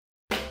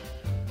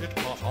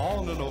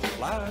on in a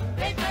flash.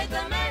 They played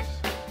the mash.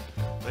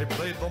 They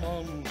played the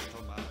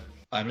monster mash.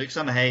 I'm Luke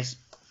Summerhays.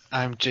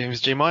 I'm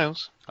James J.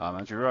 Miles. I'm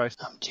Andrew Rice.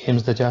 I'm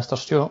James the Jester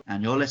Stewart.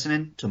 And you're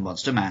listening to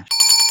Monster Mash.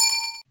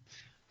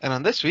 And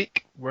on this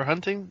week, we're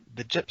hunting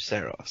the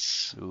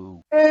Gypceros.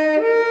 Ooh.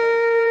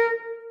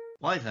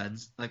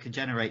 Wyverns that can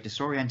generate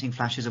disorienting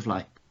flashes of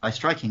light by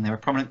striking their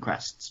prominent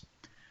crests.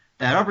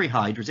 Their rubbery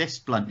hide resists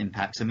blunt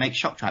impacts and makes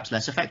shock traps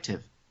less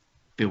effective.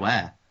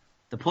 Beware.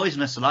 The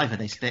poisonous saliva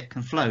they spit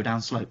can flow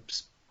down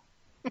slopes.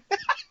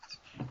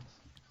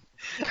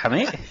 Can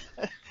it?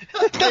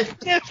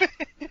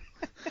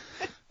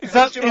 Is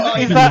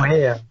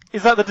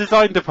that the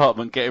design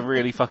department getting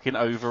really fucking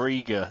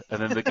over-eager,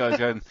 and then the guy's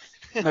going,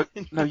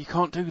 no, you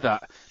can't do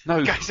that.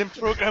 No. Guys in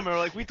programmer are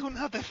like, we don't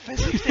have the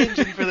physics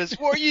engine for this.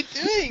 What are you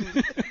doing?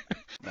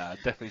 Nah, it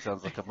definitely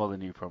sounds like a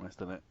Molyneux promise,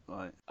 doesn't it?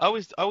 Like, I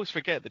always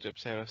forget the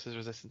Gypceros is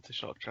resistant to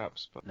shock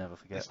traps, but never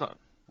forget. it's not.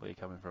 Where you're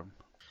coming from.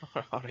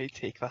 Alright,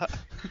 take that.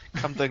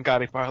 Come down,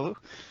 Gary Barlow.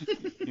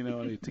 You know,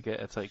 I need to get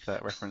a Take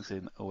That reference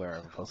in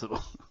wherever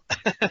possible.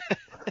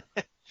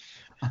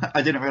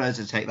 I didn't realise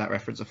to take that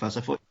reference at first.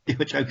 I thought you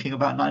were joking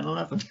about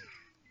 9/11.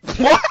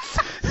 What?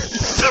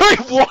 Sorry,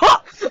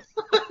 what?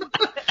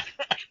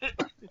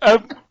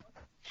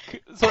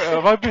 Sorry,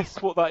 have I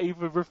missed what that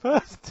even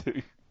refers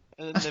to?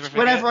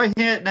 Whenever I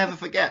hear it, never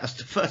forget. That's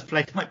the first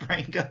place my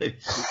brain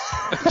goes.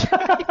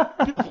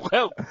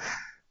 Well,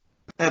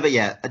 but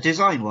yeah,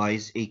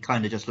 design-wise, he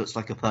kind of just looks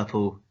like a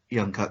purple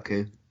young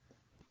Kutku.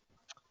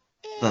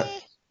 But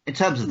in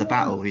terms of the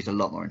battle, he's a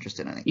lot more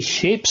interesting, I think. His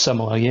shape's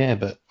similar, yeah,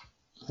 but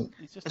I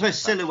suppose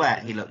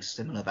silhouette, he looks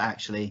similar, but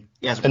actually,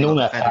 he has a and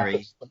really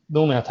feathery. the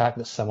only attack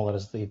that's similar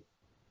is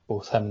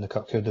both him and the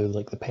Kutku do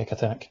like the peck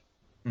attack.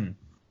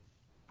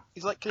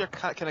 He's like your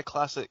kind of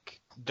classic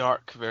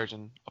dark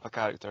version of a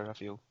character, I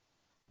feel,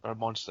 or a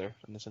monster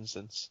in this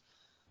instance.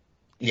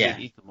 Yeah.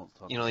 he's the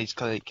monster. You know, he's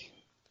kind of like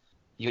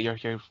you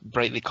got your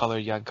brightly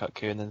coloured young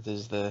Kutku, and then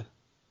there's the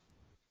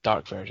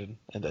dark version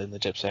in the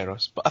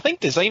Gypceros. But I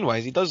think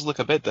design-wise, he does look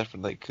a bit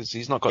different, like because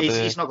he's not got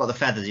He's not got the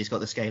feathers. He's got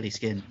the scaly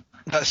skin.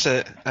 That's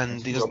it,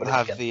 and he doesn't Rubbery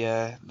have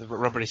skin. the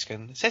rubbery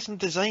skin. It says in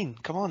design.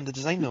 Come on, the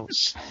design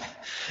notes.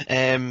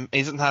 He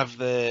doesn't have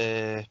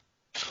the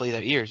flayed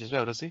out ears as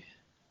well, does he?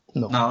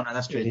 No,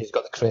 that's true. He's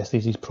got the crest.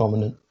 He's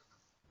prominent.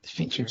 The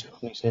feature.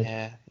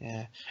 Yeah.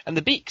 Yeah. And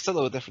the beak's a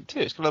little different too.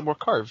 It's kind of more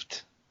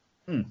curved.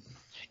 Hmm.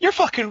 You're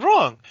fucking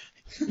wrong.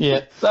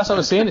 Yeah, that's what I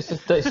was saying. It's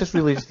just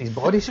really just his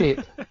body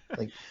shape,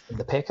 like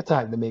the peck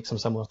attack, that makes him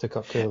similar to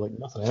Kutku, like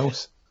nothing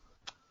else.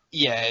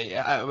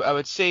 Yeah. I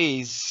would say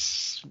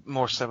he's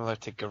more similar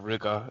to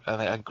Garuga,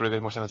 and Garuga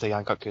is more similar to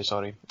Yankutku.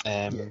 Sorry.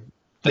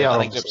 They I are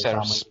think obviously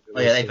Gypceros. family.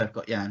 Oh yeah, they've both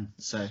got Yan.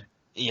 So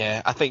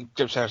Yeah, I think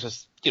Gypceros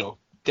is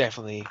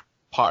definitely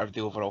part of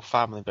the overall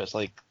family, but it's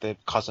like the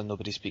cousin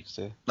nobody speaks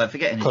to. like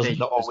forgetting his Because name.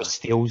 he always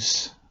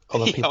steals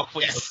other He people.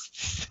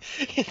 always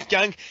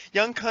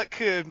young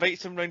Kutku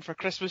invites him round for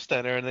Christmas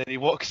dinner, and then he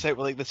walks out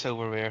with like the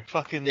silverware.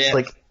 Fucking Yeah.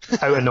 Like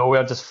out of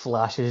nowhere, just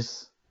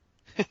flashes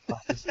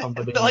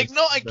somebody. They're like, else.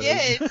 not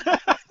again.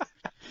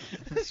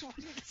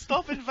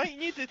 Stop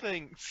inviting you to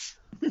things.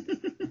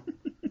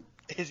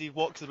 As he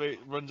walks about,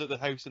 runs out the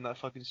house in that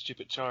fucking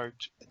stupid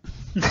charge.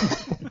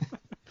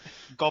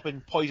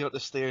 Gobbing poison up the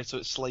stairs so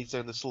it slides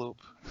down the slope.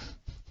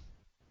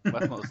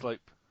 That's not a slope.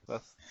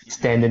 That's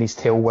Extending his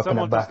tail, whipping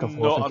someone it back does and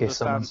not forth in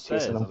case understand someone's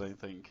stairs, chasing I him. don't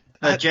think.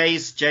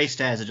 Jay's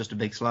stairs are just a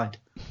big slide.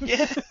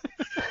 Yeah.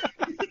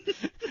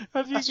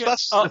 How do you get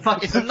That's-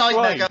 up It's the a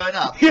nightmare slide? going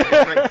up.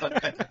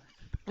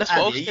 That's what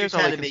all Andy, are you stairs are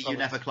like telling and me you stuff.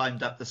 never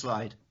climbed up the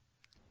slide?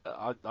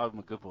 I'm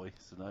a good boy,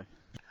 so no.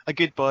 A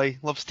good boy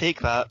loves take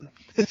that.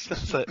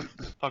 That's it.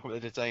 Talking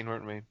about the design,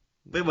 weren't we?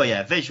 But well,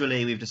 yeah,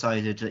 visually we've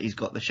decided that he's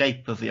got the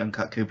shape of a young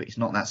Kutku, but he's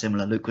not that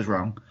similar. Luke was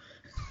wrong.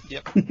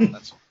 Yep,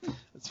 that's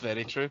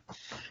very true.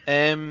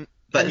 But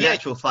the yeah,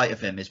 actual fight of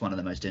him is one of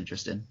the most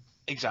interesting.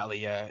 exactly.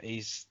 Yeah,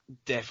 he's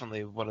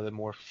definitely one of the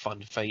more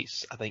fun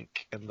fights I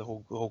think in the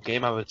whole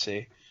game. I would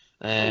say.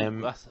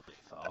 That's a bit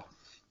far.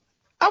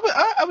 I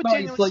would No,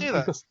 genuinely it's like, say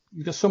that.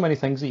 you've got so many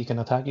things that you can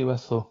attack you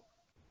with, though.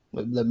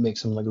 That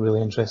makes him like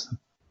really interesting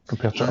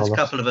compared to There's a others.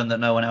 couple of them that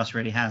no one else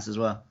really has as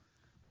well.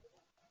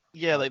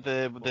 Yeah, like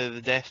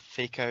the death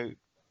fake out,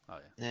 Oh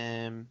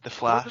yeah. the Well, the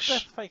flash.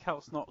 death fake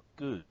out's not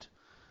good.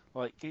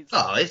 Like it's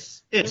Oh,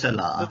 it's a the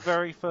laugh.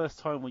 very first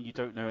time when you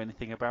don't know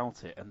anything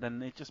about it, and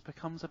then it just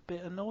becomes a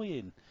bit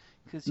annoying.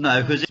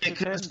 No, because it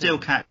could still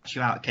catch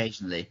you out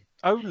occasionally.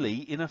 only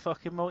in a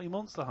fucking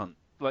multi-monster hunt.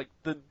 Like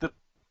the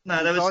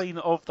No, there was. design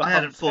of the I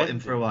hadn't hunt fought him ending.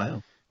 for a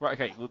while. Right,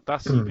 okay, well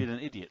that's you being an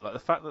idiot. Like the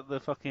fact that the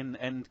fucking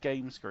end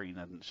game screen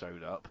hadn't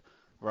showed up,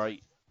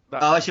 right?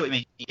 That, Oh, I see what you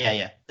mean.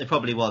 Yeah. There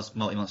probably was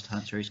multi-monster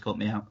hunter who's caught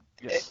me out.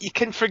 yes. You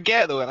can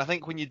forget though, and I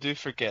think when you do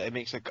forget, it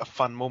makes a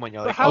fun moment.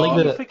 You're But like, how like do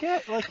you that-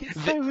 forget? Like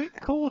it's so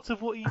core to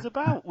what he's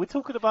about. We're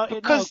talking about it now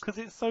Because- because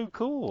it's so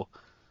core.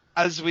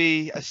 as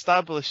we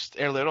established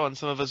earlier on,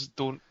 some of us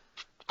don't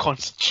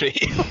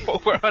concentrate on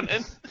what we're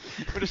hunting.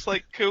 We're just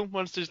like, cool,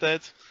 monster's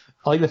dead.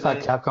 I like the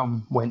fact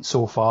Capcom went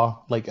so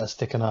far, like as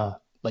taking a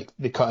like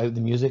they cut out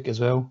the music as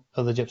well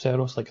of the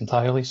Gypceros like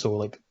entirely. So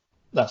like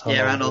that's how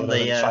Yeah, and on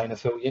the trying to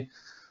fool you.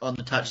 on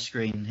the touch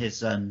screen,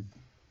 his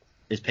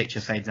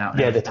picture fades out.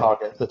 Yeah, now. the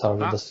target That's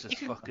does. just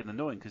fucking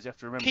annoying because you have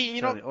to remember Can to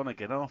you turn not- it on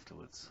again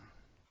afterwards.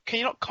 Can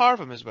you not carve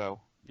him as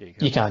well? Yeah, you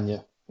can. You can, yeah.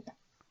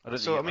 I don't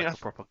So, think I mean, like I a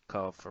proper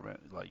carve from it.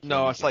 Like you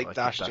No, only it's get, like a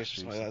dash dash juice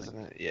or something like that,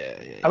 isn't it?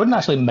 Yeah. I wouldn't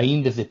actually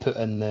mind if they put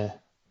in the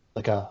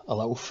like a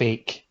little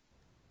fake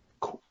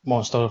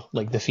monster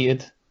like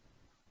defeated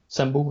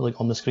symbol like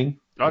on the screen.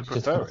 I'd Just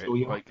prefer to throw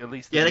you it. off. Like at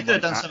least Yeah, they then you could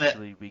have might done something-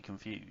 actually be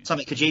confused.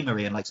 Something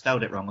Kojima and like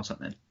spelled it wrong or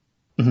something.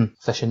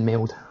 Fishing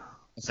mailed.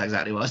 That's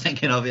exactly what I was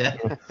thinking of. Yeah.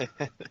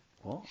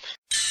 What?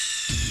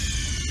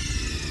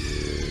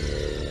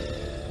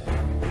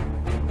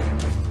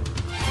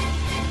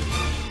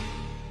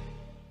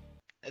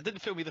 It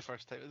didn't fool me the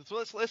first time. So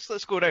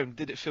let's go around.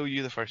 Did it fool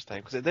you the first time?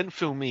 Because it didn't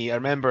fool me. I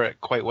remember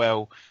it quite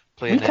well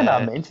playing. We kind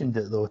of mentioned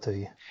it though to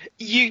you.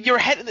 You were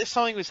hinting that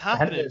something was I hinted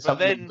happening, at but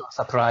something that then you got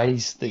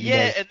surprised that you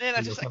yeah, guys. and then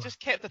I just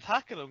kept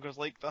attacking him because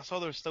like I saw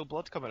there was still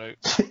blood coming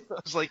out. I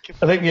was like,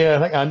 I think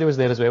Andy was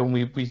there as well, and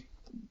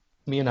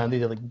me and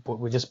Andy like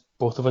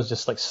both of us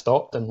just like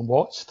stopped and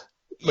watched.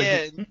 Like,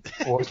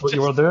 yeah, watched what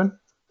you were doing.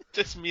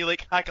 just me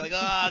like hacking like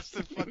just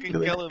to fucking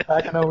Like, kill him.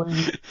 hacking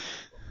away.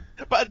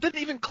 But I didn't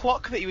even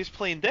clock that he was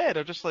playing dead. I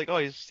was just like, oh,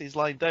 he's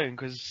lying down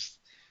because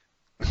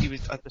he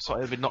was. I just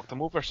thought I had knocked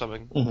him over or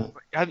something. Mhm.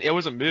 I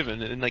wasn't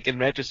moving, and like in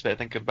retrospect,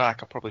 thinking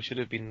back, I probably should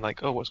have been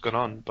like, oh, what's going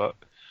on? But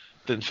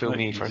didn't feel Like,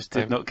 me you first just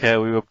time. did not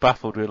care. We were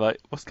baffled. We were like,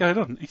 "What's going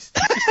on? He's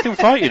still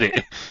fighting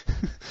it."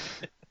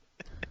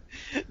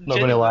 Not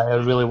gonna lie, I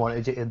really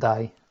wanted you to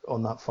die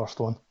on that first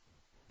one.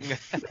 it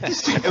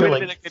Just would for, have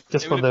like, been a good.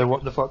 just it for would've the been-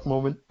 what the fuck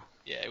moment.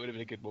 Yeah, it would have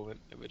been a good moment.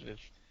 It would have.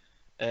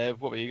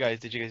 What about you guys?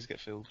 Did you guys get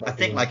fooled? I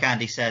think, like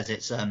Andy says,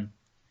 it's when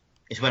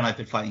I've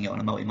been fighting it on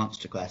a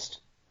multi-monster quest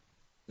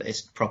that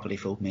it's properly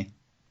fooled me.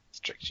 It's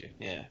tricked you.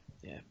 Yeah,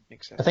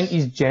 makes sense. I think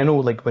his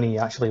general like when he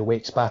actually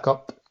wakes back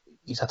up,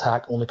 his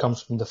attack only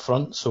comes from the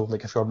front. So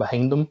like if you're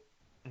behind him,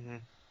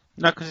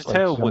 No, because his Like,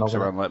 tail you're not whips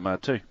gonna- around like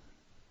mad too.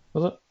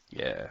 was it?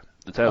 Yeah,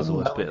 the tail's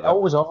always a bit. I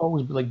always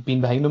like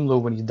been behind him though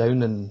when he's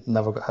down and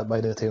never got hit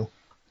by the tail.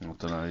 I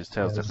don't know. His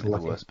tail's Yeah, it's definitely the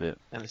lucky. worst bit.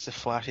 And it's the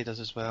flash he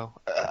does as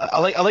well. I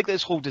like that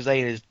this whole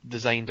design is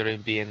designed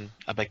around being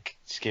a big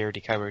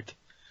scaredy coward.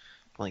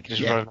 Like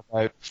just Yeah. running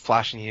about,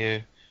 flashing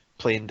you,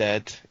 playing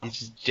dead. He's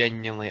just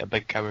genuinely a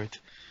big coward.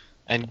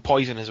 And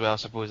poison as well, I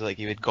suppose. Like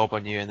he would gob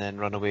on you and then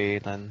run away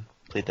and then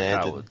play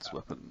dead. Coward's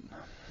weapon.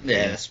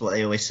 Yeah, that's what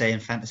they always say in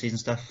fantasies and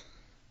stuff.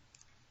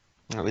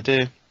 And we do.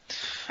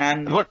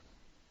 And What?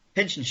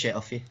 pinching shit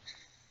off you.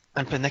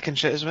 And panicking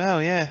shit as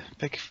well. Yeah,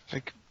 big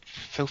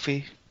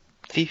filthy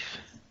thief.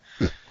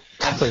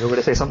 I thought you were going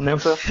to say something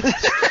else there.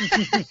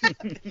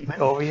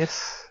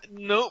 Obvious.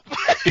 Nope,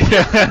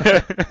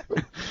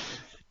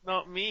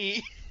 not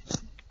me.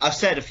 I've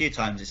said a few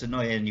times it's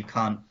annoying you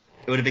can't.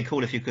 It would have been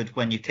cool if you could,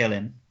 when you kill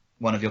him,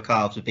 one of your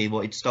calves would be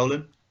what he'd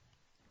stolen.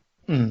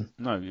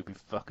 No, you'd be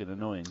fucking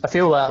annoying. I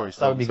feel Probably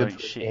that would be something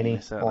good for shit you any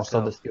miss out on monster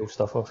the that steals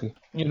stuff off you.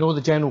 You know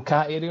the general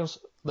cat areas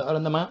that are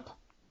in the map?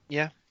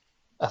 Yeah.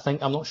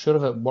 I'm not sure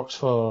if it works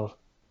for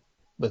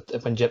when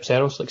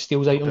Gypceros like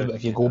steals items, but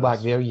if you think go it back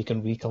does. there you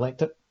can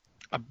recollect it.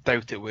 I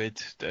doubt it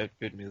would. It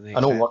wouldn't really. I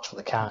know it exist. works for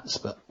the cats,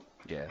 but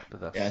Yeah, but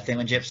that's. Yeah, I think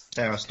when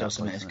Gypceros steals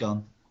something, it's poison.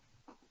 gone.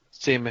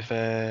 Same with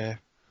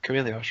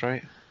Chameleos,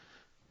 right?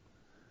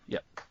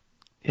 Yep.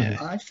 Yeah.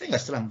 I think I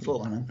still haven't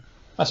fought on him.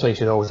 that's why you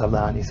should always have the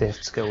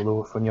anti-theft skill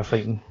though when you're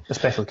fighting,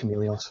 especially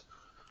chameleons.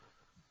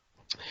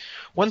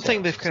 One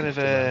thing they've kind of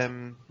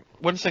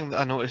one thing that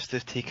I noticed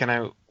they've taken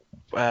out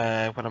when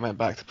I went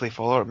back to play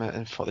Fallout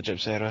and fought the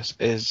Gypceros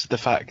is the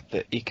fact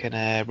that he can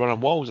run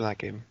on walls in that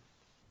game.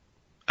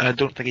 And I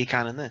don't think he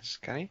can in this,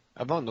 can he?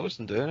 I've not noticed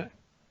him doing it.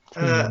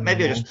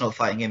 Maybe I'm just not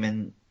fighting him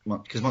in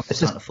because Monster It's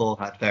just- Hunter 4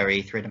 had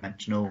very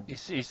three-dimensional.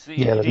 It's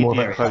Yeah, there's you more need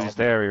the of it. enclosed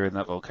area in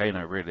that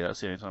volcano, really. That's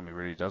the only time he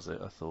really does it,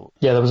 I thought.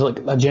 Yeah, there was like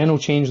a general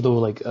change though.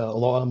 Like a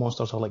lot of the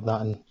monsters are like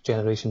that in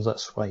Generations.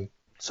 That's why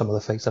some of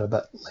the fights are a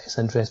bit less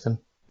interesting.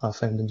 I've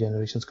found in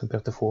Generations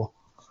compared to 4.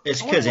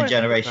 It's I because wonder in why-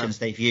 Generations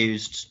they've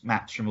used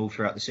maps from all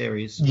throughout the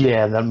series.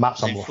 Yeah, the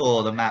maps are In more.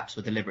 4, the maps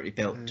were deliberately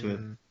built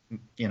to,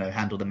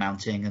 handle the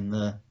mounting and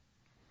the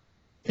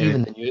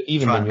Even the new,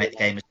 even try the and new, make the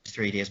game as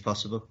 3D as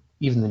possible.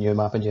 even the new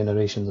map in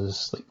Generations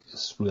is like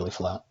it's really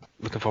flat.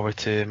 Looking forward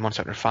to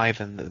Monster Hunter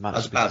 5 and the I maps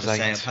was will be about to say,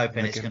 designed. I'm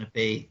hoping it's again. going to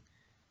be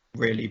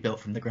really built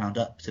from the ground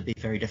up to be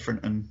very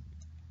different and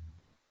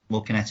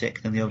more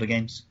kinetic than the older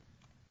games.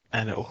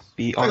 And it'll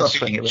be I on got a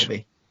feeling it will Switch.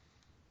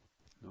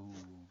 be. Ooh.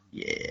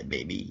 Yeah,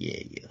 baby,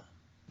 yeah.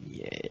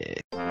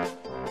 Yeah.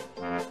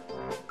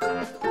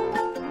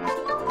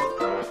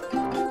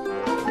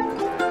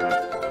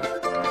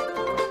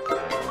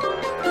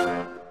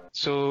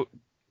 So,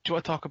 do you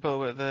want to talk about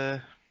what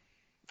the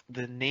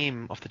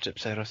name of the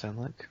Gypceros sound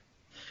like?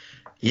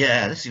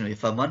 Yeah, this is going to be a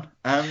fun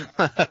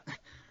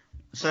one.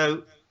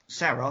 So,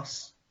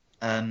 Saros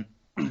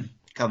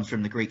comes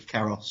from the Greek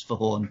karos for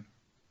horn,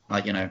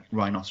 like,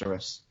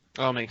 rhinoceros.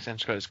 Oh, makes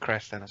sense. Got his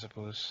crest then, I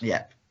suppose.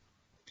 Yep.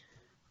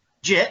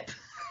 Gyp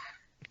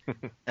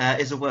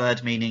is a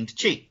word meaning to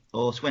cheat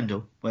or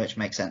swindle, which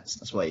makes sense.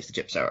 That's why he's the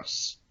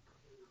Gypceros.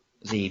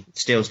 He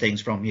steals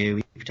things from you,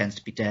 he pretends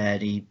to be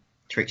dead, he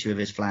tricks you with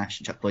his flash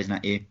and chuck poison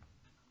at you.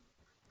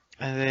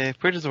 And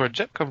where does the word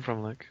gyp come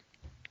from, Luke?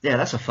 Yeah,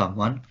 that's a fun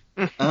one.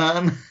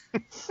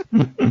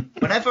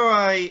 Whenever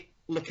I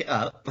look it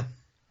up,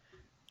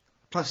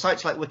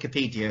 sites like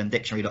Wikipedia and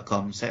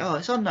Dictionary.com say, oh,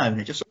 it's unknown,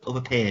 it just sort of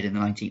appeared in the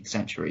 19th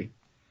century.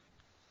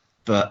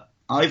 But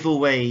I've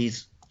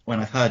always, when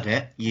I've heard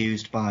it,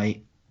 used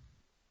by,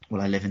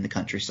 well, I live in the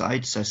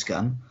countryside, so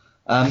scum,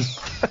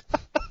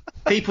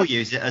 people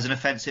use it as an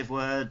offensive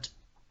word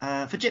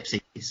for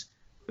gypsies,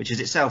 which is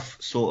itself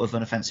sort of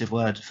an offensive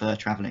word for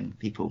travelling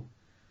people.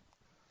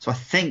 So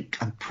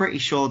I'm pretty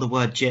sure the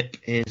word gyp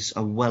is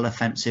a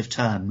well-offensive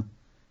term.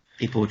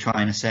 People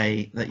trying to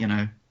say that,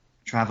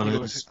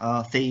 travellers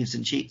are thieves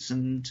and cheats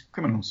and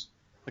criminals.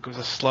 Like it was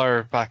a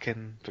slur back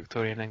in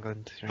Victorian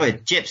England. Right?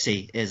 But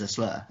gypsy is a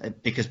slur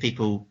because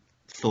people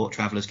thought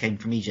travellers came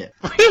from Egypt.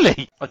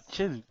 Really?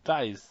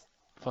 That is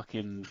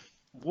fucking...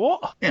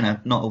 What?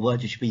 Not a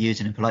word you should be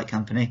using in polite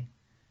company.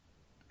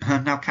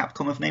 And now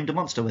Capcom have named a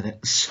monster with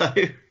it, so...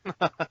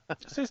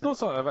 So it's not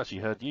something I've actually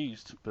heard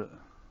used, but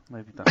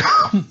maybe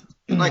that's...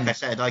 Like I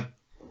said,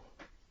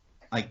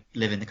 I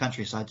live in the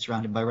countryside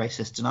surrounded by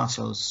racists and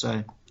arseholes,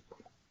 so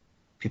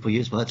people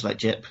use words like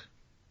gyp.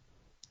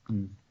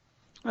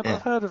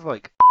 I've heard of,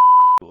 like,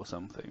 or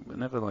something, but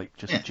never, like,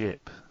 just gyp.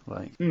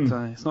 Like,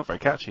 so it's not very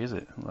catchy, is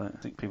it? Like, I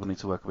think people need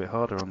to work a bit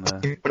harder on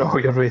their... Oh,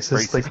 you're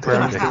racist. Racist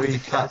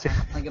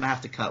I'm going to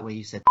have to cut where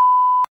you said...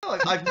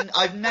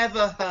 I've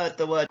never heard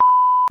the word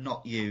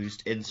not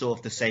used in sort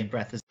of the same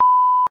breath as...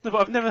 No,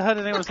 but I've never heard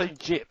anyone say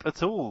gyp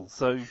at all,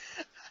 so...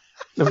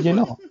 No, you're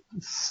not.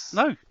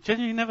 No,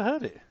 genuinely never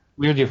heard it.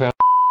 Weird you've heard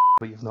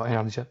but you've not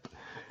heard gyp.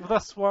 Well,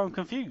 that's why I'm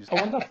confused. I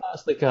wonder if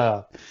that's like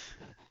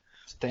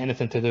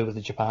anything to do with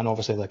the Japan,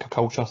 obviously, like a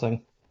culture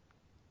thing.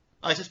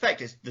 I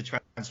suspect it's the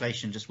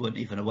translation just weren't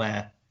even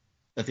aware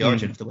of the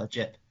origin of the word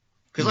gyp.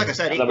 Because like I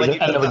said...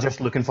 they were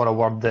just looking for a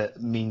word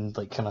that means,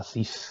 like, kind of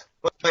thief.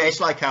 But it's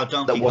like how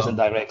Donkey Kong... That wasn't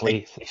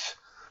directly thief.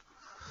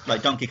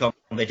 Like Donkey Kong,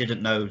 they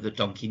didn't know that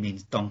donkey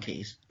means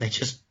donkeys. They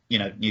just,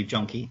 knew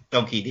donkey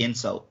the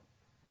insult.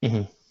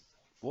 Mm-hmm.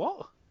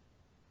 What?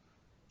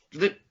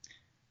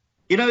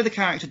 The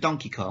character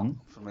Donkey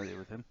Kong? Familiar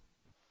with him.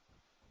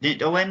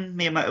 When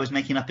Miyamoto was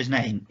making up his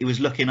name, he was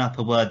looking up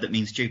a word that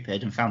means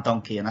stupid and found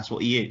donkey, and that's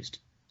what he used.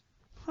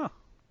 Huh.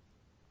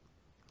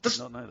 Did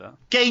not know that.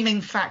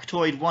 Gaming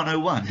Factoid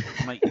 101.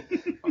 Mate,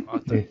 I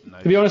don't know.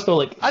 To be honest though,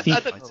 like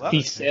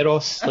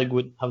Gypceros like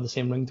wouldn't have the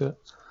same ring to it.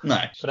 No.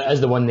 But it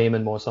is the one name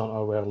in Monster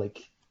Hunter where like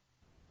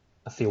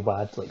I feel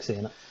bad like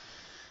saying it.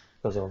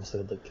 Because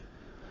obviously like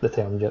the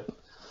term gyp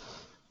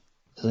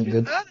isn't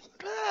good.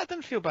 I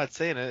didn't feel bad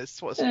saying it.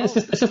 It's what It's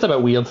just a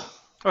bit weird.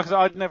 Because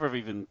I'd never have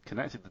even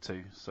connected the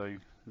two, so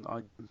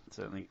I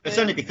certainly... It's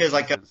only because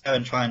I go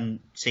and try and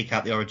seek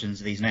out the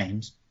origins of these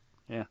names.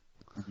 Yeah.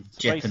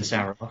 Gyp and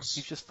Saros.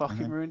 You've just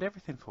fucking ruined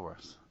everything for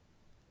us.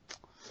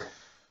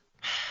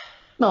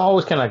 No, I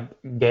always kind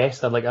of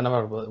guessed. I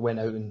never went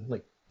out and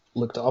like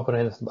looked it up or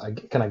anything, but I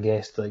kind of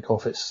guessed like,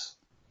 if it's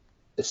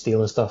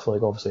stealing stuff.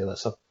 Like obviously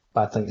that's a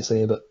bad thing to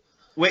say, but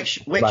which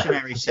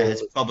Wiktionary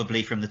says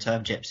probably from the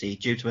term gypsy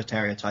due to a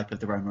stereotype of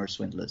the Roma as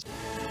swindlers.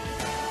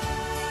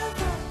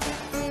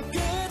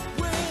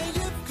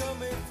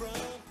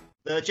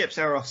 The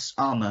Gypceros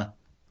armour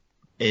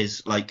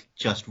is like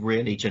just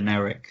really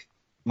generic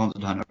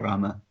Monster Hunter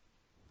armour.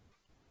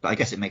 But I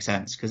guess it makes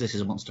sense because this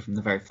is a monster from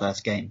the very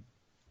first game.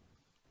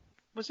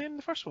 Was he in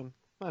the first one?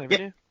 I don't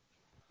even knew.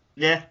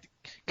 Yeah.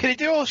 Can he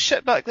do all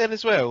shit back then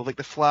as well, like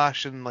the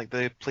Flash and like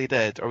the Play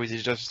Dead, or was he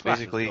just Flash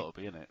basically? has got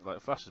to be in it.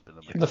 Like Flash has been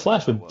the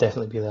Flash would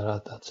definitely be there.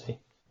 I'd say.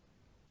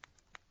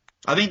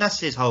 I mean that's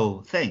his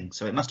whole thing,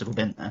 so it must have all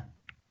been there.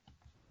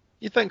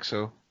 You think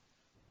so?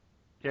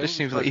 Yeah, Just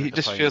seems like he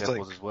just feels like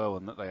as well,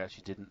 and that they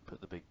actually didn't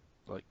put the big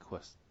like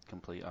quest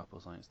complete up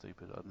or something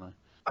stupid. I don't know.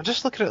 I'm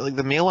just looking at like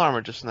the mail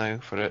armor just now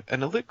for it,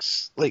 and it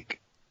looks like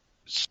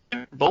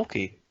super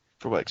bulky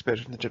for what I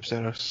expected from the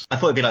Gypceros. I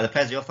thought it'd be like the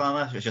Pezioth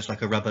armor, it was just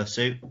like a rubber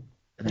suit.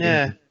 And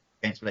Yeah.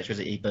 Against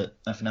electricity, but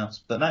nothing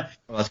else. But no,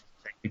 well,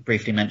 we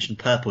briefly mentioned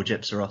purple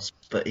Gypceros,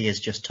 but he is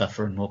just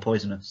tougher and more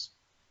poisonous.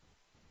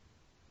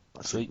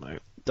 Sweet, mate.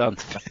 Done.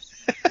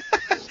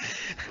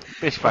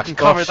 Bish I bash can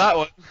cover bosh. that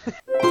one.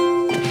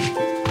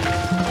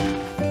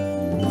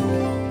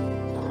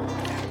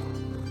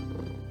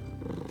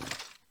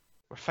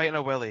 We're fighting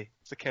a willy.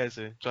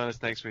 Sakezu. Join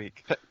us next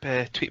week.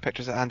 Tweet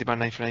pictures at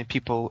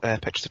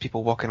AndyMan949. Pictures of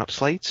people walking up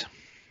slides.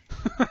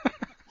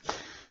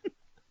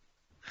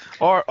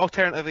 Or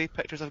alternatively,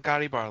 pictures of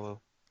Gary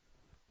Barlow.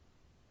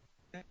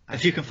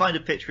 If you can find a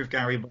picture of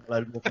Gary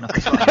Barlow walking up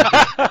the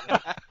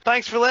slide.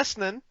 Thanks for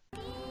listening.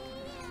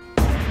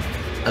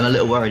 I'm a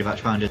little worried about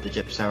trying to do the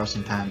Gypceros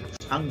in pants.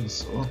 Tongue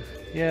sore.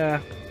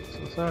 Yeah.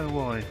 So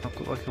why? I've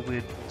got like a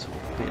weird sort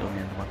of bit on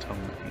the end of my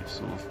tongue that keeps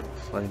sort of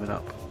flaming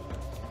up.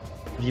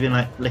 Have you been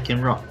like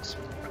licking rocks?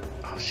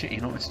 Oh shit!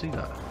 You're not meant to do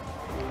that.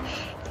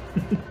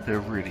 They're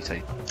really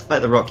tasty.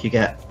 Like the rock you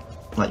get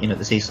like, you know,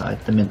 the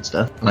seaside, the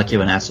Minster. Like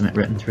you and add something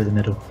written through the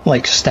middle.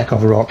 Like stick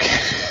of rock.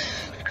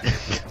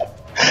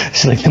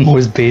 It's like the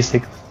most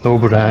basic, no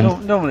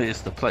brand. Normally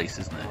it's the place,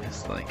 isn't it?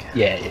 It's like...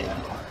 Yeah.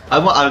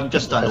 I'm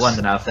just starting to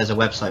wonder now if there's a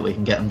website where you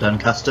can get them done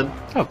custom.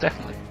 Oh,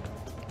 definitely.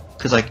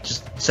 Because I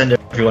just send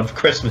everyone for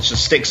Christmas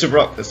just sticks of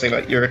rock that say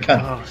like you're a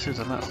cunt. Oh, I should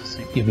have done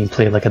that. You've been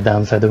playing like a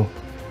damn fiddle.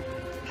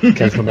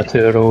 Kids from the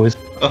 2 rows.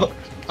 Oh,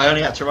 I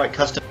only had to write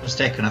custom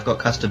stick and I've got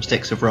custom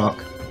sticks of rock.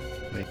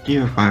 Do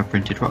you require a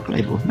printed rock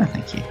label? No,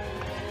 thank you.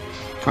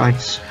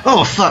 Price?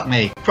 Oh, fuck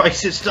me!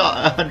 Prices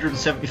start at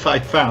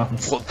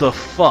 £175. What the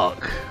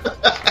fuck?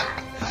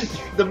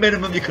 The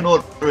minimum you can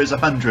order is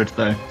 100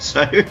 though,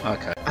 so...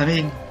 Okay. I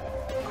mean...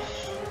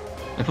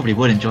 I probably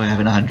would enjoy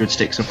having 100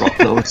 sticks of rock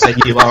that would say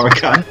you are a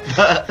cunt,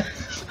 but...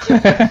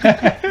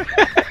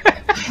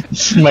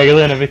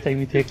 Smiling every time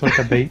you take like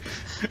a bite.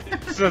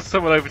 So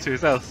someone over to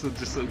his house and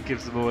just sort of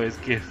gives them away as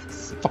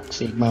gifts. Fuck's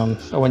sake, man.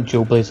 I went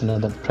Joe Blazing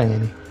and I didn't bring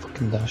any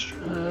fucking dash.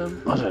 I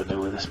don't know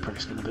where this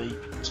prick's going to be.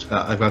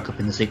 I woke up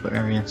in the secret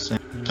area, so...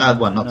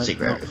 well, not the No,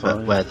 secret not area, far.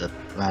 but where the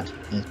lad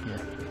is. Yeah,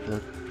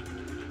 the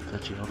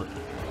veggie on it.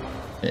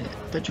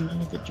 Veggie,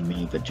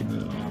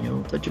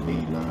 oh,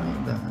 veggie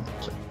like that.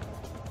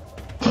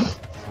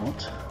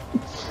 What?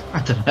 I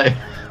don't know.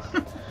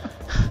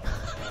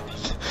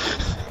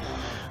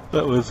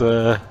 That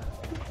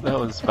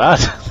was bad.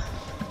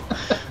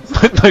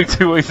 There's no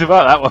two ways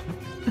about that one.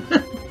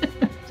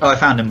 Oh, I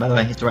found him, by the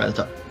way. He's right at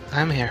the top.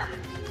 I'm here.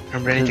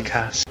 I'm ready to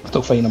cast.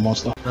 Still fighting a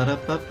monster. We're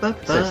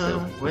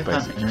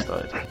hunting it.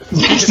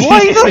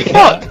 Why the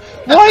fuck?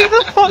 Why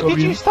the fuck did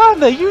you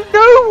stand there? You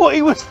know what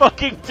he was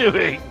fucking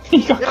doing.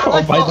 He got Yeah, I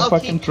caught by thought the I'll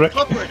fucking keep trick.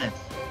 clobbering it.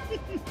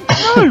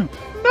 No,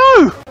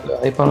 no.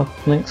 Got hyper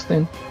next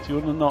then? Do you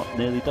want to not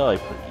nearly die,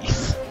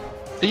 please?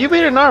 Are you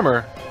wearing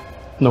armour?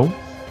 No.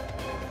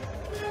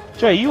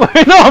 Jay, you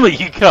wearing armour,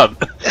 you cunt.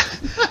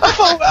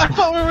 I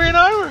thought we were wearing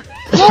armour.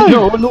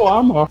 No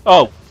armour.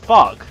 Oh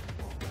fuck!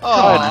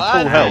 Oh,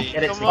 full Andy,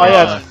 Get it come together.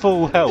 I on. had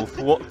full health.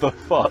 What the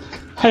fuck?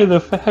 How the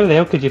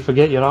hell could you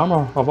forget your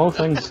armour, of all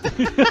things? Do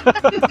you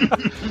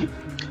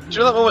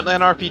know that moment in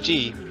an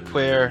RPG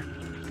where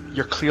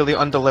your clearly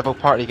under-level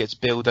party gets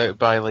bailed out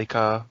by like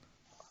a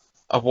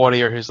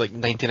warrior who's like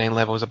 99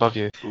 levels above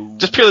you,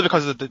 just purely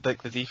because of the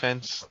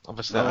defense?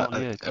 Obviously, Oh,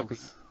 yeah,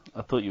 'cause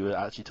I thought you were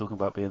actually talking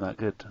about being that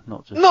good,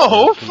 not just.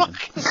 no, cheating.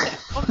 fuck,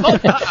 I'm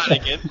not that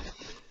arrogant.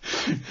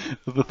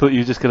 I thought you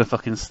were just gonna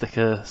fucking stick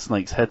a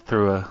snake's head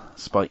through a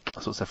spike.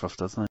 That's what Sephiroth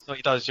does, isn't it? No,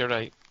 he does. You're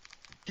right.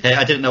 Yeah,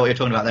 I didn't know what you were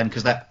talking about then,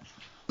 because that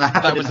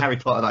happened was in Harry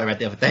Potter that I read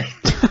the other day.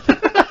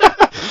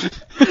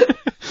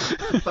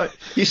 Like,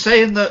 you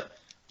saying that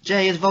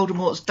Jay is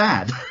Voldemort's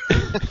dad?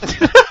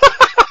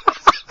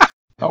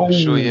 Oh, I'll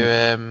show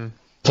you.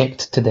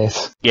 kicked to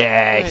death.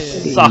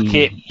 Yes, Hey. suck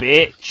it,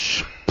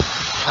 bitch.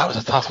 That was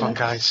a tough one,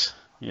 guys.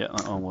 Yeah,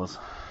 that one was.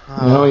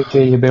 No,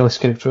 Jay, you barely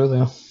scraped through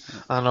there.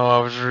 I know. I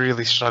was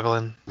really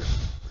struggling.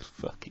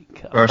 Fucking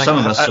cunt. Where some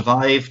of us I-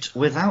 survived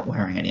without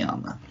wearing any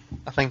armour.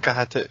 I think I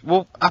had to.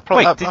 Well, I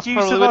probably. Wait, did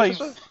you survive?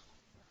 Luke,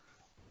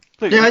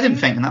 Yeah, I did didn't you-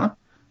 faint in that one.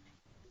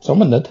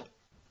 Someone did.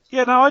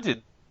 Yeah, no, I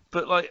did.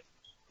 But like,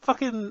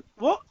 fucking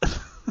what?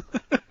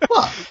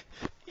 What?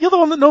 You're the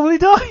one that normally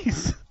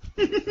dies.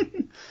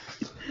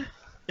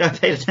 Yeah, I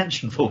paid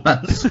attention for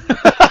once.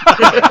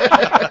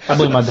 I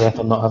blame my death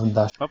on not having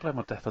dash. I blame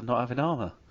my death on not having armour.